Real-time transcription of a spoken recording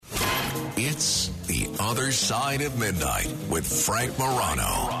It's The Other Side of Midnight with Frank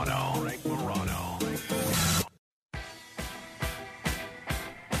Morano.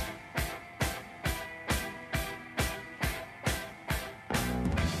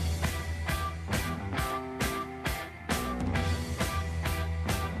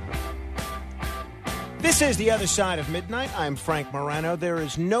 This is The Other Side of Midnight. I'm Frank Morano. There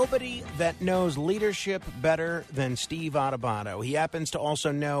is nobody that knows leadership better than Steve Adubato. He happens to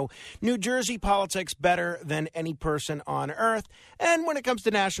also know New Jersey politics better than any person on earth. And when it comes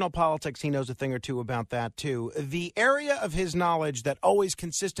to national politics, he knows a thing or two about that, too. The area of his knowledge that always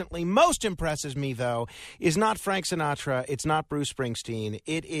consistently most impresses me, though, is not Frank Sinatra. It's not Bruce Springsteen.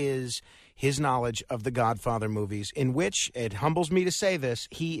 It is his knowledge of the Godfather movies, in which, it humbles me to say this,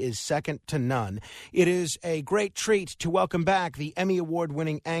 he is second to none. It is a great treat to welcome back the Emmy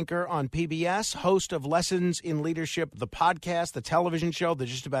Award-winning anchor on PBS, host of Lessons in Leadership, the podcast, the television show, the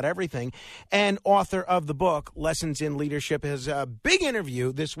just about everything, and author of the book, Lessons in Leadership. His big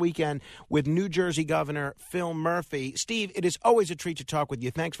interview this weekend with New Jersey Governor Phil Murphy. Steve, it is always a treat to talk with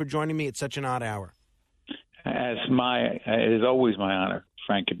you. Thanks for joining me at such an odd hour. It is always my honor,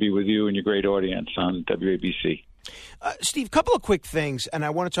 Frank, to be with you and your great audience on WABC. Steve, a couple of quick things, and I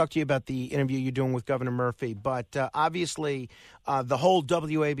want to talk to you about the interview you're doing with Governor Murphy. But obviously, the whole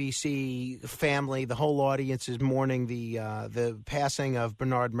WABC family, the whole audience is mourning the passing of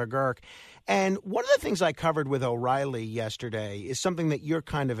Bernard McGurk. And one of the things I covered with O'Reilly yesterday is something that you're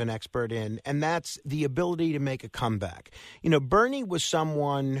kind of an expert in, and that's the ability to make a comeback. You know, Bernie was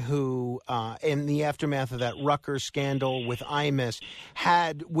someone who, in the aftermath of that Rutgers scandal with Imus,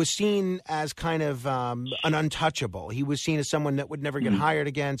 was seen as kind of an untouchable. He was seen as someone that would never get hired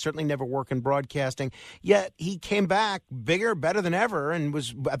again, certainly never work in broadcasting. Yet he came back bigger, better than ever, and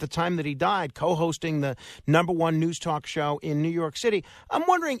was, at the time that he died, co-hosting the #1 news talk show in New York City. I'm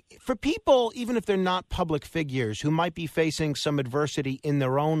wondering, for people, even if they're not public figures, who might be facing some adversity in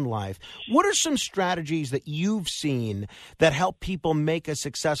their own life, what are some strategies that you've seen that help people make a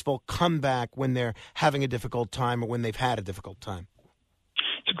successful comeback when they're having a difficult time or when they've had a difficult time?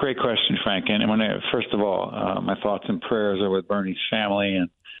 It's a great question, Frank. And first of all, my thoughts and prayers are with Bernie's family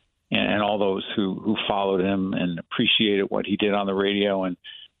and all those who followed him and appreciated what he did on the radio. And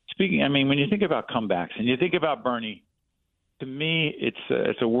speaking, I mean, when you think about comebacks and you think about Bernie, to me,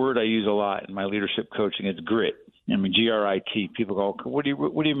 it's a word I use a lot in my leadership coaching. It's grit. I mean, GRIT. People go, what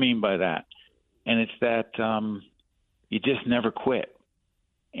do you mean by that? And it's that you just never quit.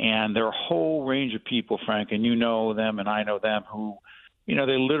 And there are a whole range of people, Frank, and you know them and I know them, who, you know,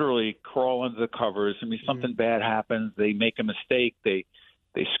 they literally crawl under the covers. I mean, something bad happens, they make a mistake, they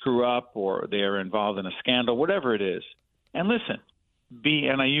screw up, or they're involved in a scandal, whatever it is. And listen.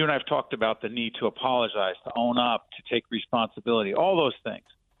 You and I have talked about the need to apologize, to own up, to take responsibility, all those things.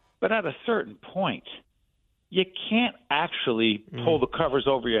 But at a certain point, you can't actually pull the covers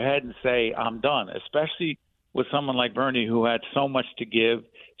over your head and say, I'm done, especially with someone like Bernie who had so much to give,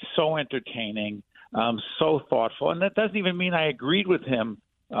 so entertaining, so thoughtful. And that doesn't even mean I agreed with him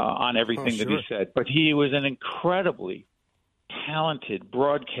on everything that he said. But he was an incredibly talented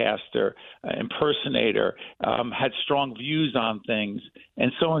broadcaster, impersonator, had strong views on things,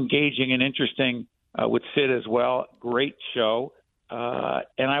 and so engaging and interesting with Sid as well. Great show.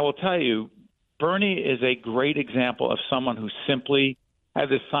 And I will tell you, Bernie is a great example of someone who simply had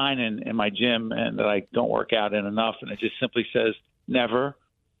this sign in my gym and that I don't work out in enough, and it just simply says, never,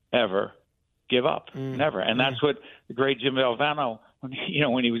 ever give up. Never. And that's what the great Jim Valvano, when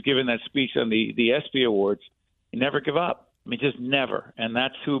he was giving that speech on the ESPY Awards, he never give up. I mean, just never. And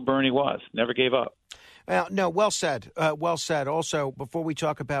that's who Bernie was. Never gave up. Well, no, well said. Well said. Also, before we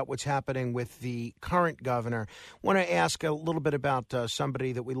talk about what's happening with the current governor, I want to ask a little bit about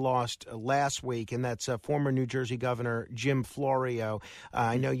somebody that we lost last week, and that's former New Jersey Governor Jim Florio.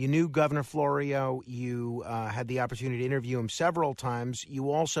 I know you knew Governor Florio. You had the opportunity to interview him several times.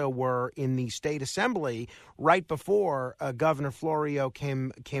 You also were in the state assembly right before Governor Florio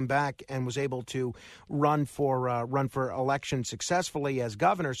came back and was able to run for election successfully as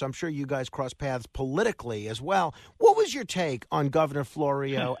governor. So I'm sure you guys crossed paths politically as well. What was your take on Governor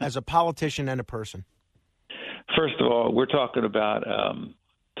Florio as a politician and a person? First of all, we're talking about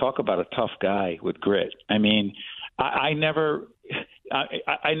a tough guy with grit. I mean, I know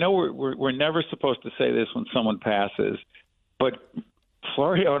we're never supposed to say this when someone passes, but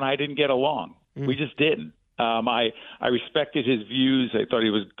Florio and I didn't get along. We just didn't. I respected his views. I thought he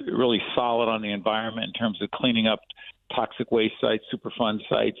was really solid on the environment in terms of cleaning up toxic waste sites, Superfund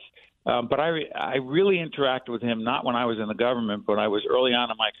sites. But I really interacted with him not when I was in the government, but I was early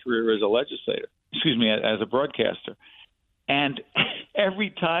on in my career as a legislator, as a broadcaster. And every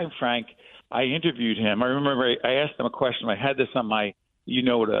time, Frank, I interviewed him, I remember I asked him a question. I had this on my, you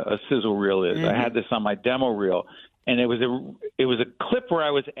know what a sizzle reel is. I had this on my demo reel. And it was a clip where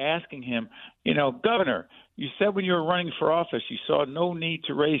I was asking him, Governor, you said when you were running for office you saw no need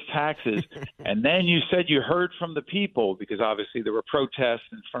to raise taxes, and then you said you heard from the people, because obviously there were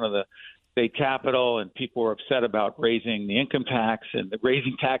protests in front of the state capitol and people were upset about raising the income tax and the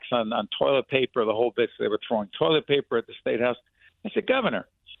raising tax on toilet paper, the whole bit. So they were throwing toilet paper at the State House. I said, Governor,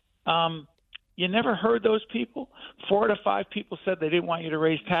 you never heard those people? 4 to 5 people said they didn't want you to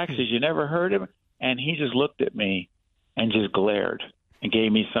raise taxes. You never heard him? And he just looked at me and just glared and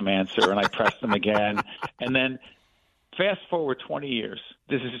gave me some answer, and I pressed him again. And then fast forward 20 years.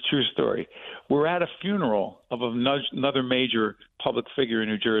 This is a true story. We're at a funeral of another major public figure in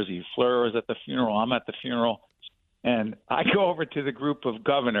New Jersey. Florio was at the funeral. I'm at the funeral. And I go over to the group of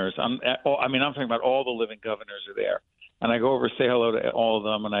governors. I'm talking about all the living governors are there. And I go over, say hello to all of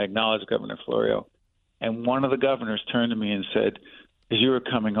them, and I acknowledge Governor Florio. And one of the governors turned to me and said, as you were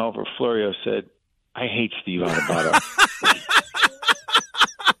coming over, Florio said, I hate Steve Adubato.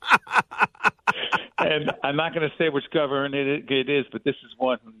 And I'm not going to say which governor it is, but this is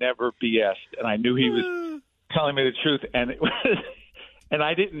one who never BS'd. And I knew he was telling me the truth. And and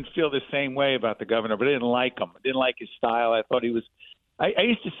I didn't feel the same way about the governor, but I didn't like him. I didn't like his style. I thought he was – I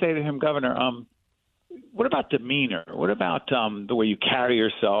used to say to him, Governor, what about demeanor? What about the way you carry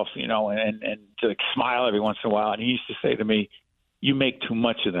yourself, and to smile every once in a while? And he used to say to me, you make too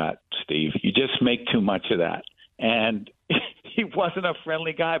much of that, Steve. You just make too much of that. And he wasn't a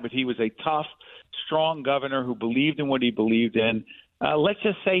friendly guy, but he was a tough, strong governor who believed in what he believed in. Let's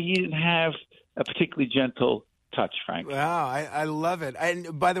just say he didn't have a particularly gentle touch, Frank. Wow, I love it.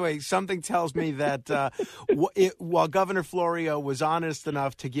 And by the way, something tells me that while Governor Florio was honest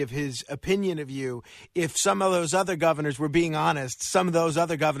enough to give his opinion of you, if some of those other governors were being honest, some of those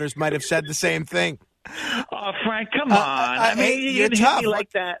other governors might have said the same thing. Oh, Frank, come on. You're didn't tough. hit me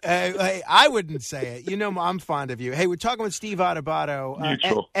like that. Hey, I wouldn't say it. I'm fond of you. Hey, we're talking with Steve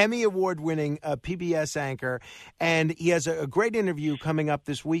Adubato, Emmy Award-winning PBS anchor, and he has a great interview coming up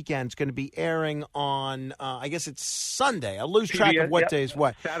this weekend. It's going to be airing on, I guess it's Sunday. I lose track of what day is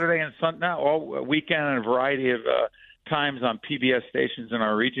what. Saturday and Sunday, all weekend, and a variety of times on PBS stations in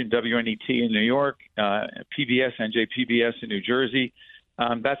our region, WNET in New York, PBS, NJPBS in New Jersey.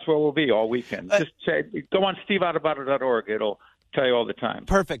 That's where we'll be all weekend. Just go on steveadubato.org. It'll tell you all the time.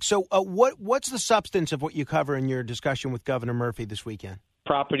 Perfect. So what's the substance of what you cover in your discussion with Governor Murphy this weekend?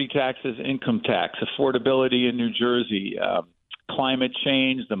 Property taxes, income tax, affordability in New Jersey, climate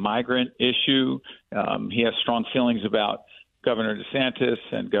change, the migrant issue. He has strong feelings about Governor DeSantis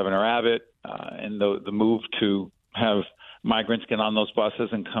and Governor Abbott and the move to have migrants get on those buses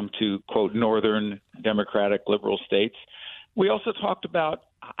and come to, quote, northern Democratic liberal states. We also talked about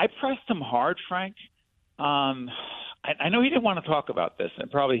 – I pressed him hard, Frank. I know he didn't want to talk about this, and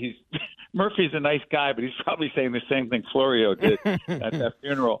probably Murphy's a nice guy, but he's probably saying the same thing Florio did at that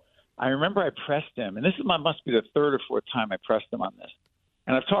funeral. I remember I pressed him, and this must be the third or fourth time I pressed him on this.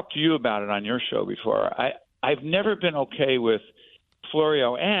 And I've talked to you about it on your show before. I've never been okay with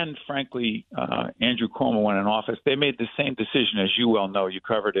Florio and, frankly, Andrew Cuomo when in office. They made the same decision, as you well know. You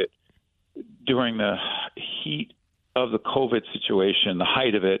covered it during the heat of the COVID situation, the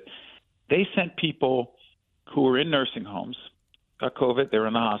height of it. They sent people who were in nursing homes, got COVID, they were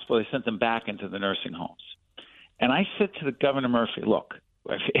in the hospital, they sent them back into the nursing homes. And I said to the Governor Murphy, look,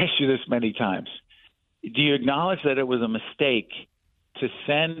 I've asked you this many times, do you acknowledge that it was a mistake to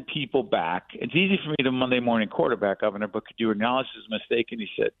send people back? It's easy for me to Monday morning quarterback, Governor, but could you acknowledge it was a mistake? And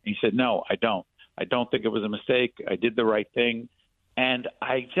he said, no, I don't. I don't think it was a mistake. I did the right thing. And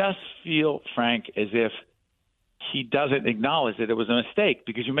I just feel, Frank, as if he doesn't acknowledge that it was a mistake,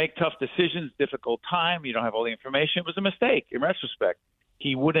 because you make tough decisions, difficult time, you don't have all the information. It was a mistake in retrospect.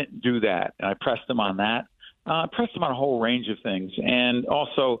 He wouldn't do that, and I pressed him on that. I pressed him on a whole range of things, and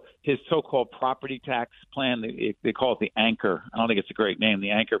also his so-called property tax plan. They call it the Anchor. I don't think it's a great name,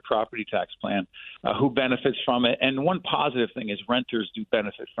 the Anchor property tax plan. Who benefits from it? And one positive thing is renters do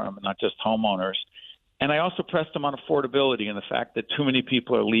benefit from it, not just homeowners. And I also pressed him on affordability and the fact that too many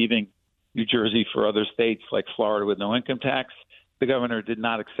people are leaving New Jersey for other states like Florida with no income tax. The governor did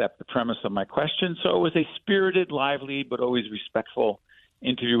not accept the premise of my question. So it was a spirited, lively, but always respectful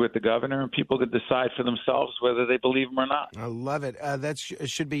interview with the governor, and people could decide for themselves whether they believe him or not. I love it. That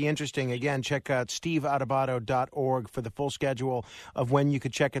should be interesting. Again, check out steveadubato.org for the full schedule of when you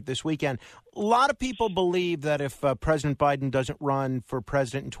could check it this weekend. A lot of people believe that if President Biden doesn't run for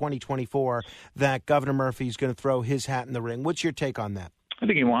president in 2024, that Governor Murphy is going to throw his hat in the ring. What's your take on that? I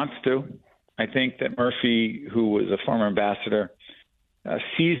think he wants to. I think that Murphy, who was a former ambassador,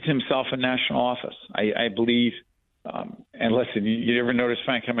 sees himself in national office. I believe, and listen, you ever notice,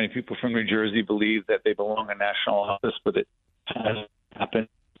 Frank, how many people from New Jersey believe that they belong in national office, but it hasn't happened?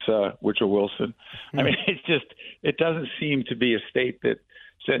 Woodrow Wilson. I mean, it doesn't seem to be a state that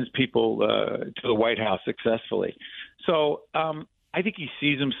sends people to the White House successfully. So I think he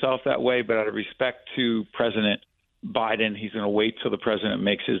sees himself that way, but out of respect to President Biden, he's going to wait till the president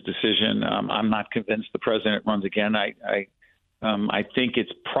makes his decision. I'm not convinced the president runs again. I think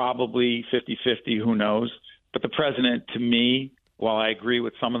it's probably 50-50, who knows. But the president, to me, while I agree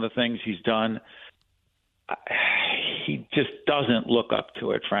with some of the things he's done, he just doesn't look up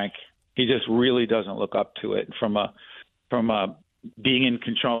to it, Frank. He just really doesn't look up to it from a being in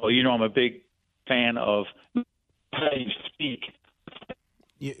control. You know, I'm a big fan of how you speak.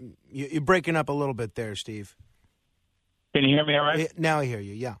 You're breaking up a little bit there, Steve. Can you hear me all right? Now I hear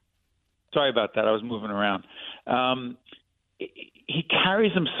you, yeah. Sorry about that. I was moving around. He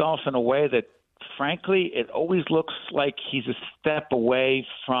carries himself in a way that, frankly, it always looks like he's a step away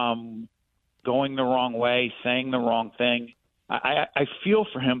from going the wrong way, saying the wrong thing. I feel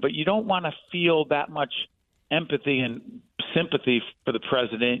for him, but you don't want to feel that much empathy and sympathy for the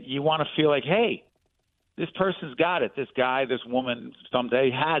president. You want to feel like, hey, this person's got it. This guy, this woman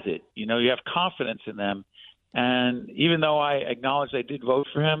someday has it. You know, you have confidence in them. And even though I acknowledge I did vote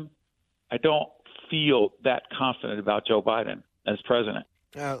for him, I don't feel that confident about Joe Biden as president.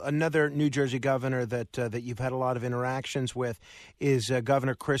 Another New Jersey governor that you've had a lot of interactions with is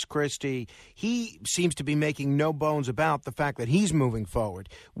Governor Chris Christie. He seems to be making no bones about the fact that he's moving forward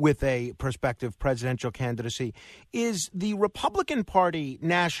with a prospective presidential candidacy. Is the Republican Party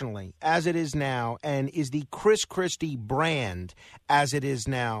nationally, as it is now, and is the Chris Christie brand as it is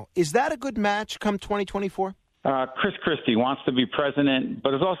now, is that a good match come 2024? Chris Christie wants to be president,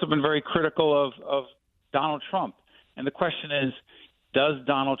 but has also been very critical of Donald Trump. And the question is, does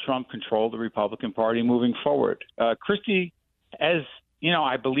Donald Trump control the Republican Party moving forward? Christie, as you know,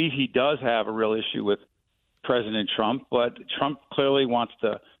 I believe he does have a real issue with President Trump, but Trump clearly wants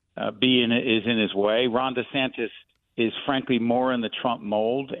to is in his way. Ron DeSantis is frankly more in the Trump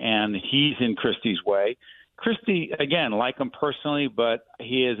mold, and he's in Christie's way. Christie, again, like him personally, but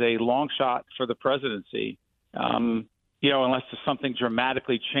he is a long shot for the presidency. Unless something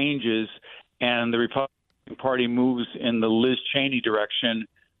dramatically changes and the Republican Party moves in the Liz Cheney direction,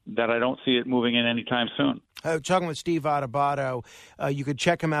 that I don't see it moving in anytime soon. Talking with Steve Adubato, you could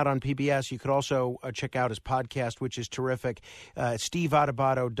check him out on PBS. You could also check out his podcast, which is terrific,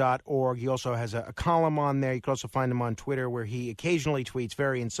 steveadubato.org. He also has a column on there. You can also find him on Twitter, where he occasionally tweets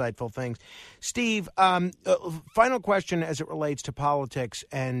very insightful things. Steve, final question as it relates to politics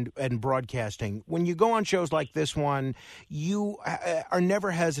and broadcasting. When you go on shows like this one, you are never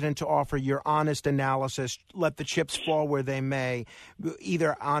hesitant to offer your honest analysis, let the chips fall where they may,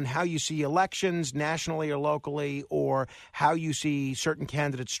 either on how you see elections nationally or locally, or how you see certain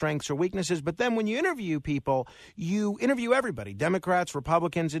candidates' strengths or weaknesses. But then when you interview people, you interview everybody, Democrats,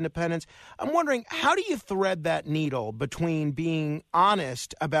 Republicans, Independents. I'm wondering, how do you thread that needle between being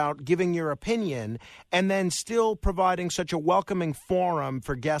honest about giving your opinion and then still providing such a welcoming forum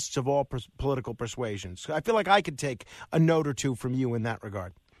for guests of all political persuasions? I feel like I could take a note or two from you in that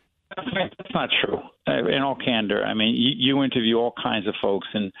regard. That's not true. In all candor, I mean, you interview all kinds of folks,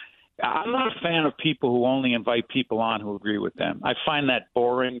 and I'm not a fan of people who only invite people on who agree with them. I find that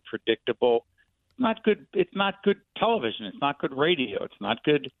boring, predictable. Not good. It's not good television. It's not good radio. It's not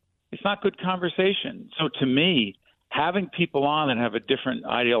good conversation. So to me, having people on that have a different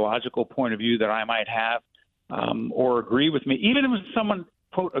ideological point of view that I might have, or agree with me, even if someone,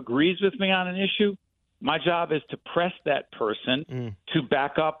 quote, agrees with me on an issue, my job is to press that person to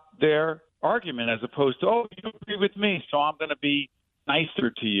back up their argument, as opposed to, oh, you agree with me, so I'm going to be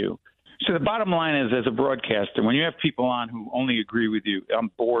nicer to you. So the bottom line is, as a broadcaster, when you have people on who only agree with you, I'm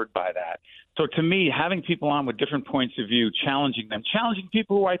bored by that. So to me, having people on with different points of view, challenging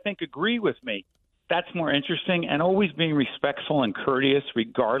people who I think agree with me, that's more interesting, and always being respectful and courteous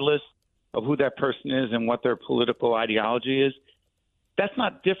regardless of who that person is and what their political ideology is. That's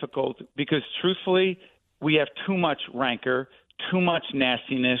not difficult, because truthfully, we have too much rancor, too much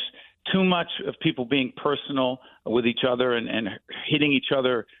nastiness, too much of people being personal with each other and hitting each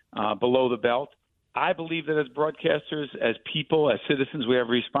other below the belt. I believe that as broadcasters, as people, as citizens, we have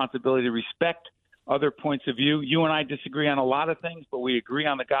a responsibility to respect other points of view. You and I disagree on a lot of things, but we agree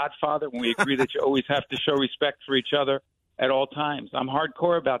on the Godfather, and we agree that you always have to show respect for each other. at all times. I'm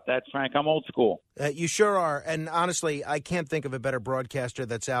hardcore about that, Frank. I'm old school. You sure are. And honestly, I can't think of a better broadcaster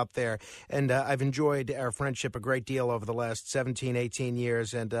that's out there. And I've enjoyed our friendship a great deal over the last 17, 18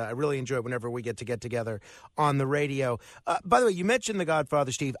 years. And I really enjoy it whenever we get together on the radio. By the way, you mentioned The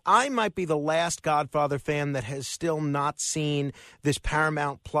Godfather, Steve. I might be the last Godfather fan that has still not seen this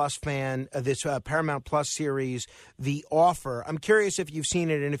Paramount Plus Paramount Plus series, The Offer. I'm curious if you've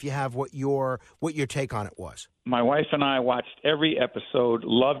seen it and if you have, what your take on it was. My wife and I watched every episode,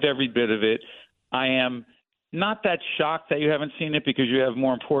 loved every bit of it. I am not that shocked that you haven't seen it because you have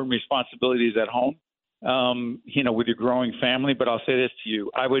more important responsibilities at home, with your growing family. But I'll say this to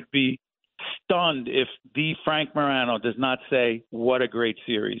you. I would be stunned if the Frank Morano does not say, what a great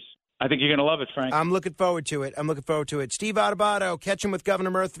series. I think you're going to love it, Frank. I'm looking forward to it. Steve Adubato, catch him with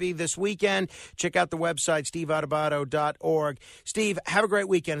Governor Murphy this weekend. Check out the website, steveadubato.org. Steve, have a great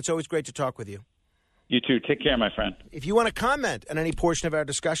weekend. It's always great to talk with you. You too. Take care, my friend. If you want to comment on any portion of our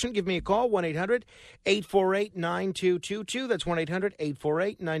discussion, give me a call, 1-800-848-9222. That's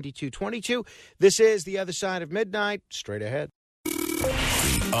 1-800-848-9222. This is The Other Side of Midnight. Straight ahead.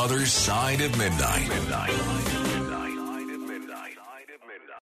 The Other Side of Midnight.